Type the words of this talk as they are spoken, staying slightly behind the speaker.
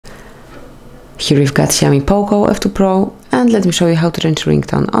Here we've got XIAOMI Poco F2 Pro, and let me show you how to change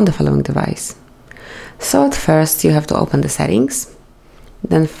ringtone on the following device. So at first you have to open the settings,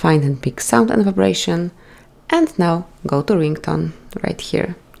 then find and pick sound and vibration, and now go to ringtone right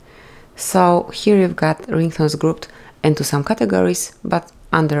here. So here you've got ringtones grouped into some categories, but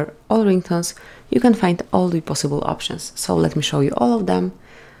under all ringtones you can find all the possible options. So let me show you all of them,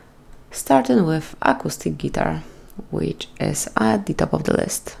 starting with acoustic guitar, which is at the top of the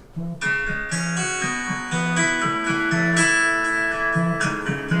list.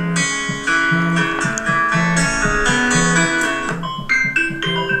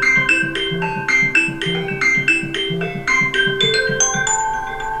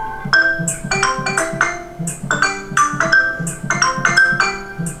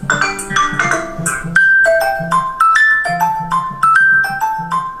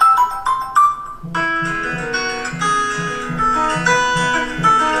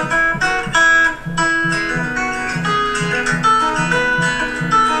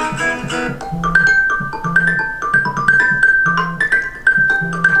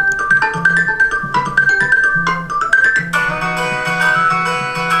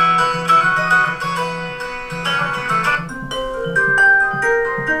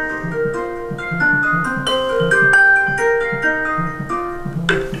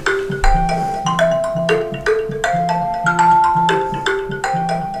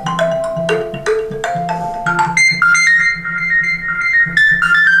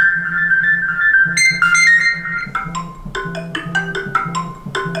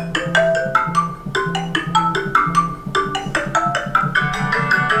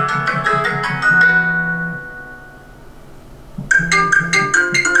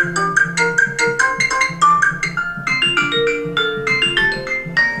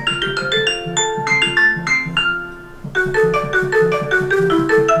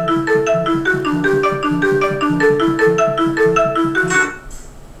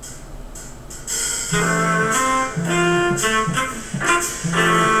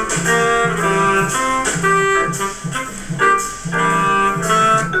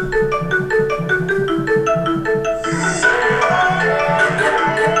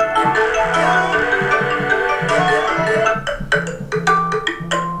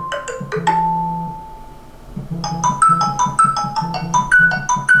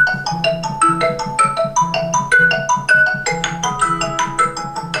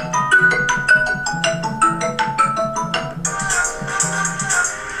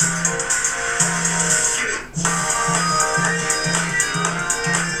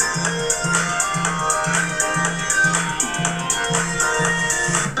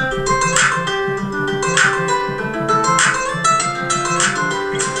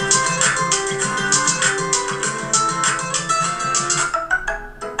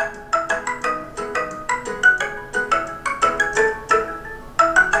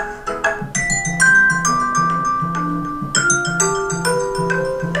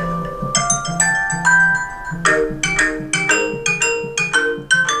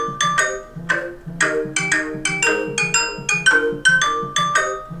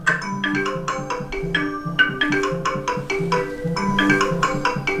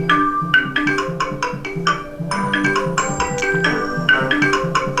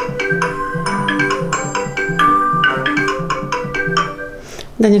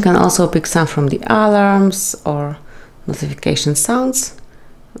 Then you can also pick some from the alarms or notification sounds.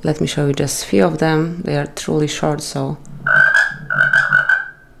 Let me show you just a few of them. They are truly short, so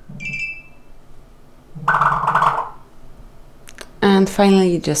and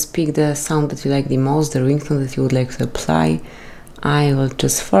finally just pick the sound that you like the most, the ringtone that you would like to apply. I will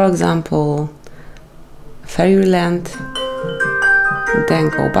choose, for example, Fairyland, then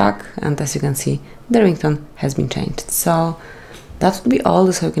go back, and as you can see the ringtone has been changed. So that would be all.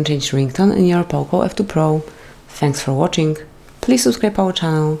 This is how you can change ringtone in your Poco F2 Pro. Thanks for watching. Please subscribe our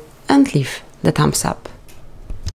channel and leave the thumbs up.